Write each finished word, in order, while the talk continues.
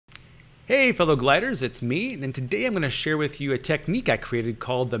Hey fellow gliders, it's me, and today I'm going to share with you a technique I created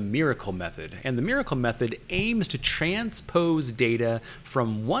called the miracle method. And the miracle method aims to transpose data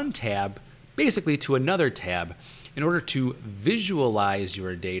from one tab basically to another tab in order to visualize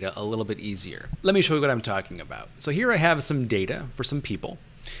your data a little bit easier. Let me show you what I'm talking about. So here I have some data for some people,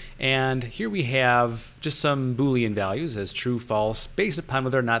 and here we have just some Boolean values as true, false, based upon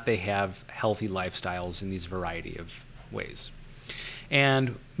whether or not they have healthy lifestyles in these variety of ways.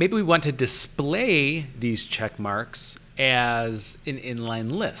 And maybe we want to display these check marks as an inline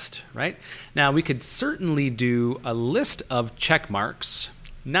list, right? Now we could certainly do a list of check marks,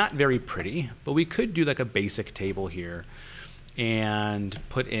 not very pretty, but we could do like a basic table here and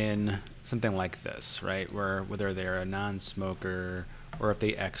put in something like this, right? Where whether they're a non-smoker or if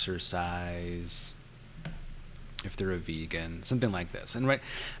they exercise, if they're a vegan, something like this. And right,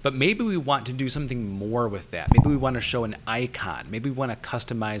 but maybe we want to do something more with that. Maybe we want to show an icon. Maybe we want to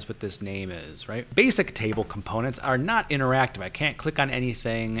customize what this name is, right? Basic table components are not interactive. I can't click on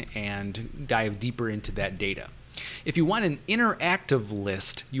anything and dive deeper into that data. If you want an interactive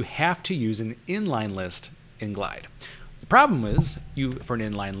list, you have to use an inline list in Glide. The problem is, for an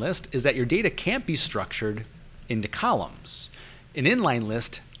inline list, is that your data can't be structured into columns. An inline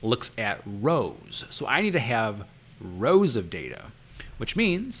list looks at rows. So I need to have rows of data, which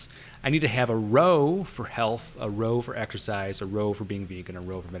means I need to have a row for health, a row for exercise, a row for being vegan, a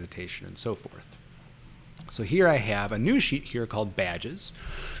row for meditation, and so forth. So here I have a new sheet here called badges,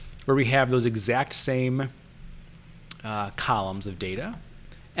 where we have those exact same columns of data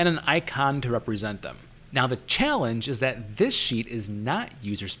and an icon to represent them. Now the challenge is that this sheet is not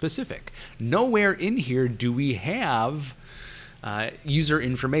user specific. Nowhere in here do we have user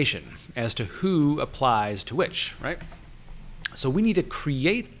information as to who applies to which, right? So we need to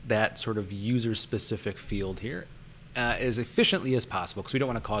create that sort of user-specific field here as efficiently as possible because we don't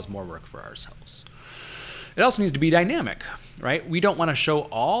want to cause more work for ourselves. It also needs to be dynamic, right? We don't want to show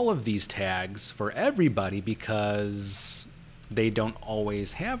all of these tags for everybody because they don't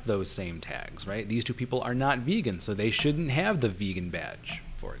always have those same tags, right? These two people are not vegan, so they shouldn't have the vegan badge,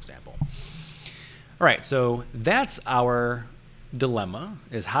 for example. All right, so that's our dilemma,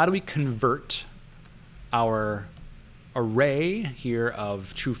 is how do we convert our array here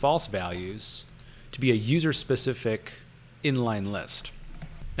of true false values to be a user specific inline list.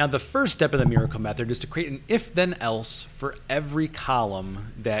 Now the first step of the miracle method is to create an if then else for every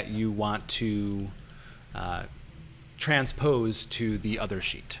column that you want to transpose to the other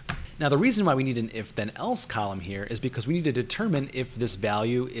sheet. Now the reason why we need an if then else column here is because we need to determine if this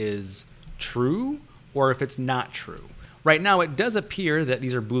value is true or if it's not true. Right now, it does appear that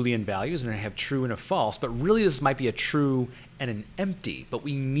these are Boolean values and I have true and a false, but really this might be a true and an empty, but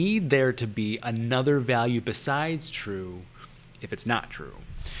we need there to be another value besides true if it's not true.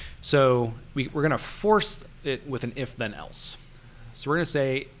 So we're going to force it with an if then else. So we're going to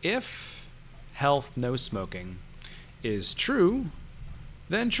say if health, no smoking is true,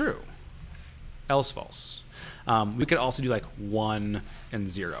 then true, else false. We could also do like 1 and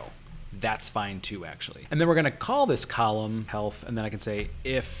 0. That's fine too, actually. And then we're going to call this column health, and then I can say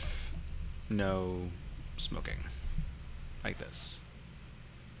if no smoking, like this.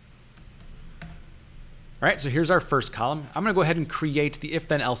 All right, so here's our first column. I'm going to go ahead and create the if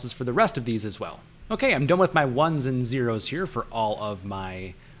then else's for the rest of these as well. Okay, I'm done with my 1s and 0s here for all of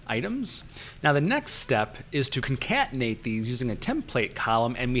my items. Now the next step is to concatenate these using a template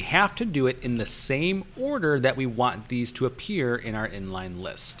column, and we have to do it in the same order that we want these to appear in our inline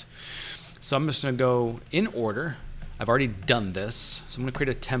list. So I'm just going to go in order. I've already done this, so I'm going to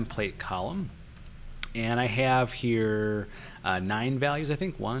create a template column, and I have here 9 values, I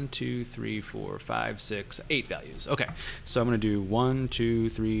think. 1, 2, 3, 4, 5, 6, 8 values. Okay, so I'm going to do 1, 2,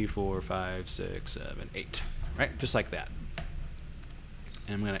 3, 4, 5, 6, 7, 8, right? Just like that.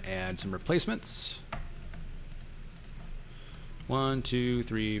 And I'm going to add some replacements. 1, 2,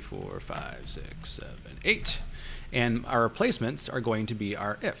 3, 4, 5, 6, 7, 8. And our replacements are going to be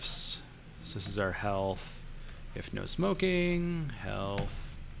our ifs. So this is our health, if no smoking,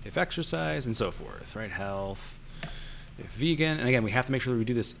 health, if exercise, and so forth, right? Health, if vegan. And again, we have to make sure that we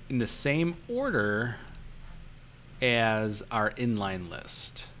do this in the same order as our inline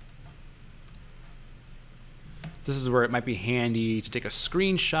list. This is where it might be handy to take a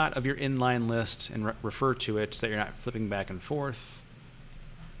screenshot of your inline list and refer to it so that you're not flipping back and forth.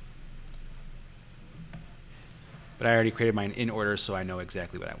 But I already created mine in order, so I know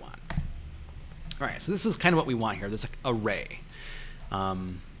exactly what I want. All right, so this is kind of what we want here, this array.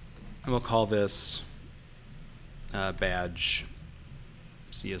 And we'll call this badge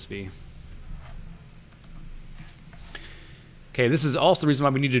CSV. Okay, this is also the reason why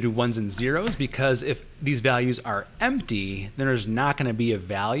we need to do ones and zeros, because if these values are empty, then there's not going to be a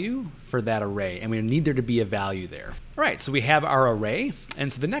value for that array, and we need there to be a value there. All right, so we have our array,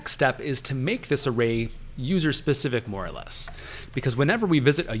 and so the next step is to make this array user-specific, more or less. Because whenever we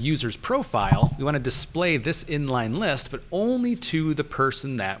visit a user's profile, we want to display this inline list, but only to the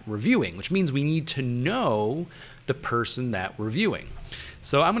person that we're viewing, which means we need to know the person that we're viewing.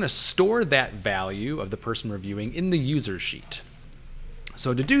 So I'm going to store that value of the person reviewing in the user sheet.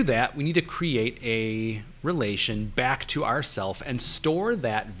 So to do that, we need to create a relation back to ourself and store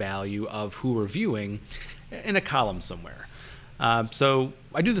that value of who we're viewing in a column somewhere. So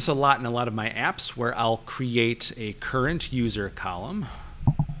I do this a lot in a lot of my apps, where I'll create a current user column,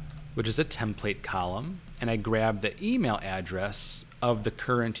 which is a template column, and I grab the email address of the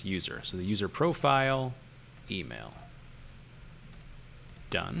current user. So the user profile, email.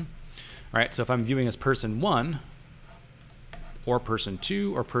 Done. All right, so if I'm viewing as person 1 or person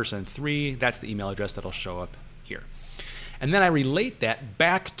 2 or person 3, that's the email address that'll show up here. And then I relate that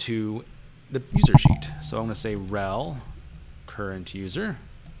back to the user sheet. So I'm going to say rel current user,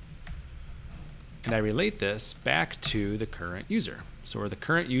 and I relate this back to the current user. So where the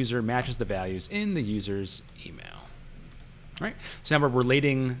current user matches the values in the user's email. All right, so now we're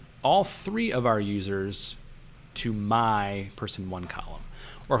relating all 3 of our users to my person 1 column.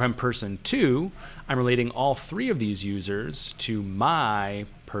 Or if I'm person 2, I'm relating all 3 of these users to my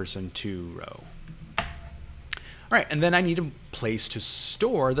person 2 row. All right, and then I need a place to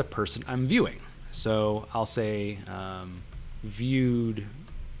store the person I'm viewing. So I'll say viewed,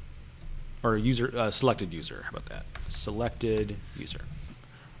 or user selected user. How about that? Selected user.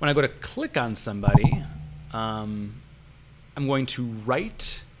 When I go to click on somebody, I'm going to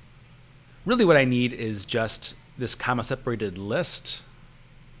write. Really, what I need is just this comma-separated list.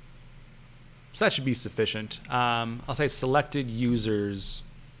 So that should be sufficient. I'll say selected users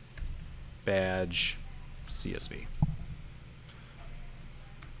badge CSV.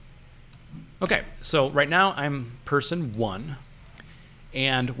 Okay, so right now I'm person 1,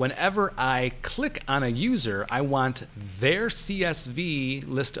 and whenever I click on a user, I want their CSV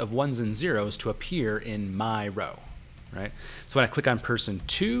list of ones and zeros to appear in my row, right? So when I click on person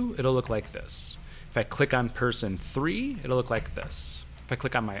 2, it'll look like this. If I click on person 3, it'll look like this. If I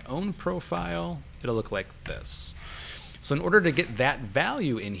click on my own profile, it'll look like this. So in order to get that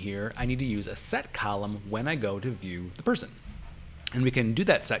value in here, I need to use a set column when I go to view the person. And we can do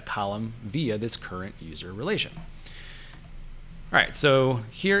that set column via this current user relation. All right, so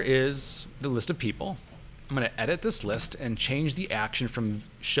here is the list of people. I'm going to edit this list and change the action from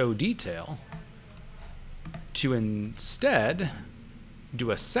show detail to instead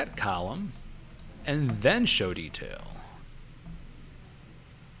do a set column and then show detail.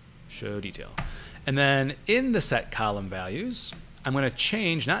 Show detail. And then in the set column values, I'm going to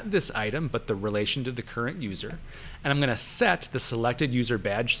change not this item, but the relation to the current user. And I'm going to set the selected user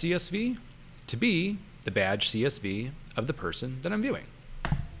badge CSV to be the badge CSV of the person that I'm viewing.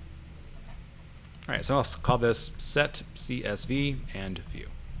 All right, so I'll call this set CSV and view.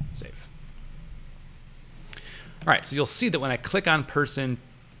 Save. All right, so you'll see that when I click on person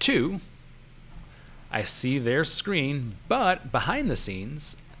 2, I see their screen, but behind the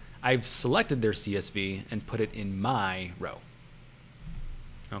scenes, I've selected their CSV and put it in my row.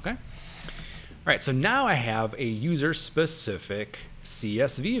 Okay? All right, so now I have a user-specific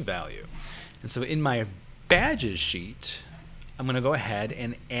CSV value. And so in my badges sheet, I'm going to go ahead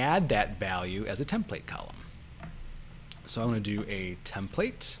and add that value as a template column. So I'm going to do a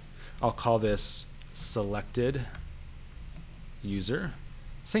template. I'll call this selected user.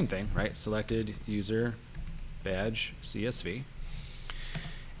 Same thing, right? Selected user badge CSV.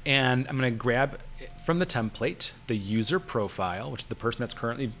 And I'm going to grab from the template the user profile, which is the person that's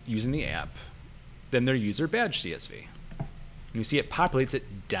currently using the app, then their user badge CSV. And you see it populates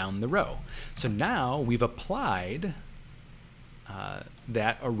it down the row. So now we've applied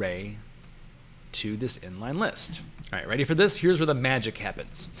that array to this inline list. All right, ready for this? Here's where the magic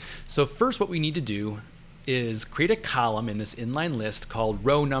happens. So first what we need to do is create a column in this inline list called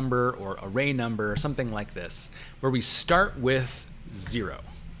row number or array number or something like this, where we start with 0.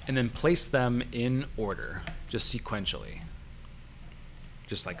 And then place them in order, just sequentially,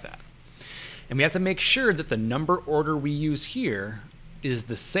 just like that. And we have to make sure that the number order we use here is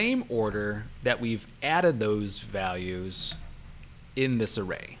the same order that we've added those values in this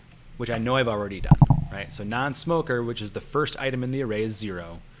array, which I know I've already done, right? So non-smoker, which is the first item in the array, is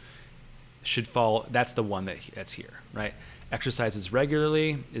 0. Should fall, that's the one that's here, right? Exercises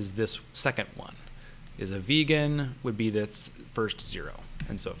regularly is this second one. Is a vegan would be this first 0.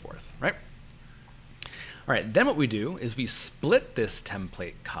 And so forth, right? All right, then what we do is we split this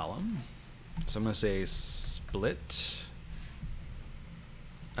template column. So I'm going to say split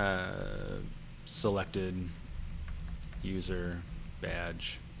selected user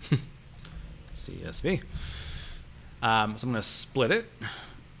badge CSV. So I'm going to split it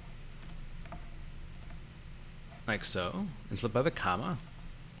like so, and split by the comma.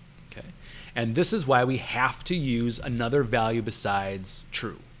 Okay, and this is why we have to use another value besides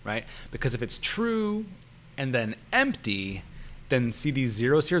true, right? Because if it's true and then empty, then see these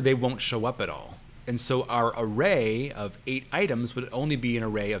zeros here, they won't show up at all. And so our array of 8 items would only be an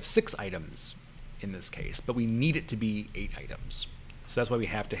array of 6 items in this case, but we need it to be 8 items. So that's why we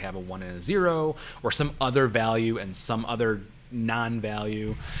have to have a 1 and a 0, or some other value and some other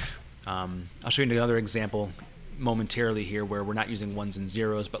non-value. I'll show you another example momentarily here where we're not using 1s and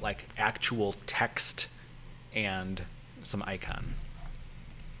 0s, but like actual text and some icon.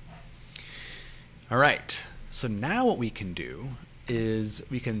 All right, so now what we can do is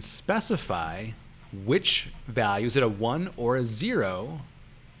we can specify which value, is it a 1 or a 0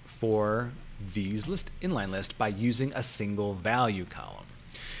 for these inline list by using a single value column.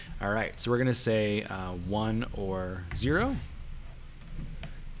 All right, so we're going to say 1 or 0.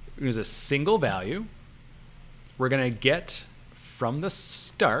 Use a single value. We're going to get from the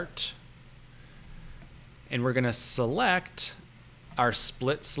start, and we're going to select our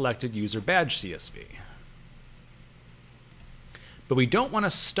split selected user badge CSV. But we don't want to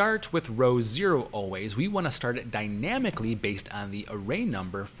start with row 0 always. We want to start it dynamically based on the array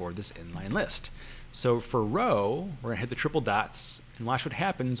number for this inline list. So for row, we're going to hit the triple dots and watch what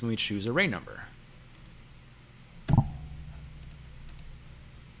happens when we choose array number.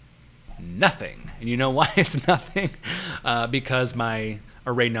 Nothing. And you know why it's nothing? Because my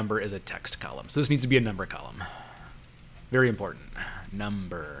array number is a text column. So this needs to be a number column. Very important.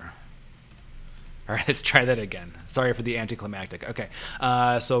 Number. All right, let's try that again. Sorry for the anticlimactic. Okay,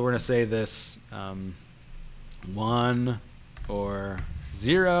 so we're going to say this 1 or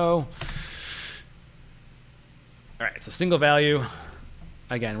 0. All right, so single value.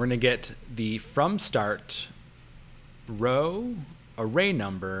 Again, we're going to get the from start row array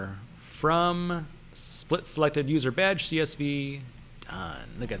number from split selected user badge CSV. Done.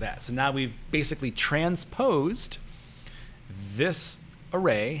 Look at that. So now we've basically transposed this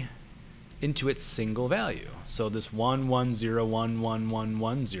array into its single value. So this 1 1 0 1 1 1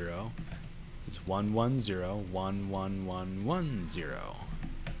 1 0 is 1 1 0 1 1 1 1 0.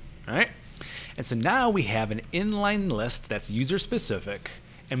 All right? And so now we have an inline list that's user specific,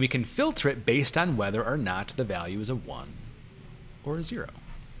 and we can filter it based on whether or not the value is a 1 or a 0.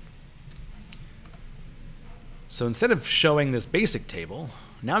 So instead of showing this basic table,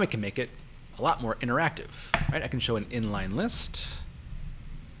 now we can make it a lot more interactive. Right? I can show an inline list.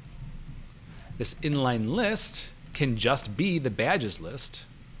 This inline list can just be the badges list,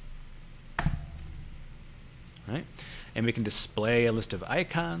 right? And we can display a list of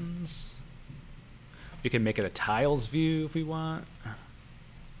icons. We can make it a tiles view if we want,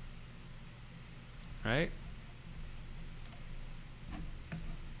 right?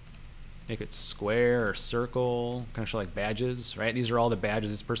 Make it square or circle, kind of show like badges, right? These are all the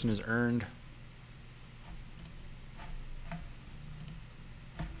badges this person has earned.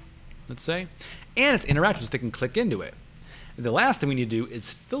 Let's say, and it's interactive, so they can click into it. The last thing we need to do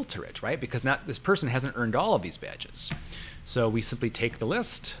is filter it, right? Because not this person hasn't earned all of these badges. So we simply take the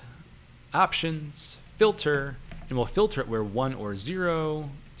list, options, filter, and we'll filter it where 1 or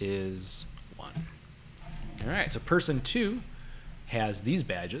 0 is 1. All right, so person 2 has these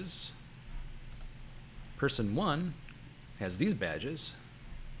badges. Person 1 has these badges.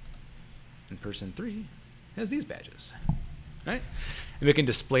 And person 3 has these badges. Right? And we can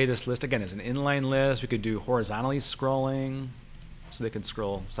display this list again as an inline list. We could do horizontally scrolling, so they can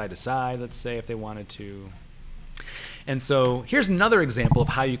scroll side to side, let's say, if they wanted to. And so here's another example of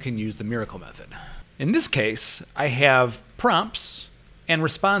how you can use the miracle method. In this case, I have prompts and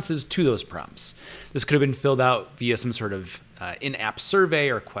responses to those prompts. This could have been filled out via some sort of in-app survey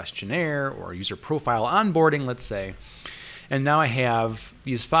or questionnaire or user profile onboarding, let's say. And now I have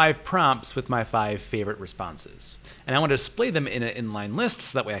these 5 prompts with my 5 favorite responses. And I want to display them in an inline list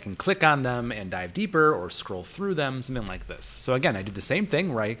so that way I can click on them and dive deeper or scroll through them, something like this. So again, I did the same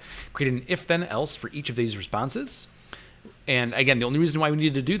thing where I created an if-then-else for each of these responses. And again, the only reason why we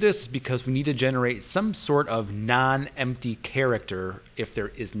needed to do this is because we need to generate some sort of non-empty character if there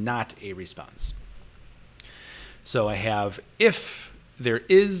is not a response. So I have if there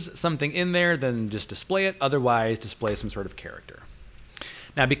is something in there, then just display it. Otherwise, display some sort of character.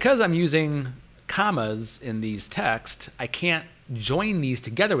 Now, because I'm using commas in these text, I can't join these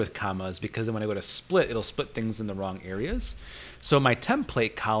together with commas, because then when I go to split, it'll split things in the wrong areas. So my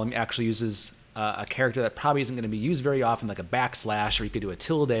template column actually uses a character that probably isn't going to be used very often, like a backslash, or you could do a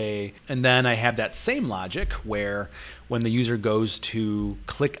tilde. And then I have that same logic where when the user goes to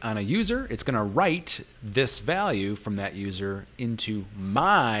click on a user, it's going to write this value from that user into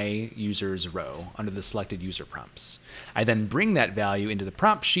my users row under the selected user prompts. I then bring that value into the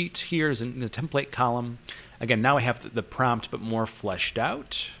prompt sheet here in the template column. Again, now I have the prompt, but more fleshed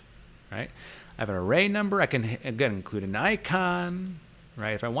out, right? I have an array number. I can, again, include an icon,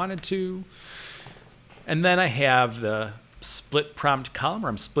 right, if I wanted to. And then I have the split prompt column where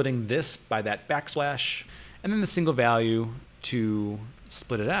I'm splitting this by that backslash, and then the single value to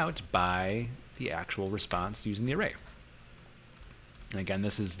split it out by the actual response using the array. And again,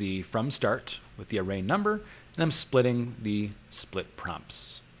 this is the from start with the array number, and I'm splitting the split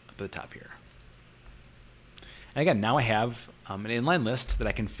prompts up at the top here. And again, now I have an inline list that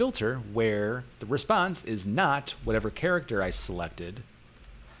I can filter where the response is not whatever character I selected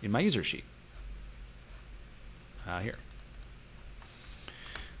in my user sheet. Here.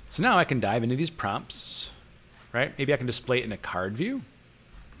 So now I can dive into these prompts, right? Maybe I can display it in a card view,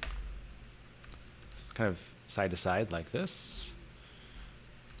 kind of side to side like this.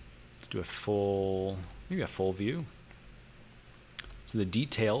 Let's do a full, maybe a full view. So the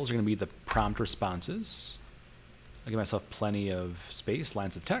details are going to be the prompt responses. I'll give myself plenty of space,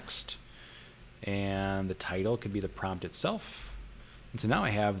 lines of text, and the title could be the prompt itself. And so now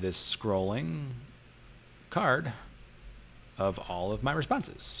I have this scrolling card of all of my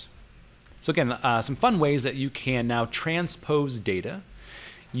responses. So again, some fun ways that you can now transpose data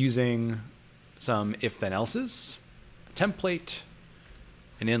using some if-then-elses, a template,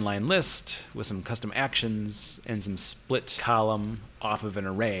 an inline list with some custom actions, and some split column off of an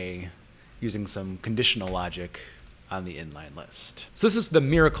array using some conditional logic on the inline list. So this is the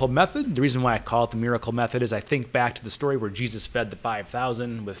miracle method. The reason why I call it the miracle method is I think back to the story where Jesus fed the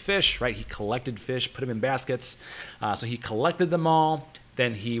 5,000 with fish, right? He collected fish, put them in baskets. So he collected them all.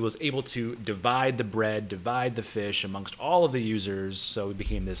 Then he was able to divide the bread, divide the fish amongst all of the users. So it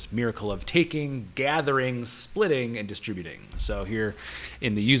became this miracle of taking, gathering, splitting, and distributing. So here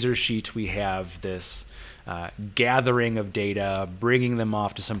in the user sheet, we have this gathering of data, bringing them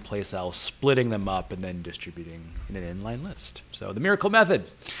off to someplace else, splitting them up, and then distributing in an inline list. So the miracle method.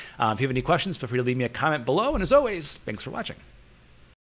 If you have any questions, feel free to leave me a comment below. And as always, thanks for watching.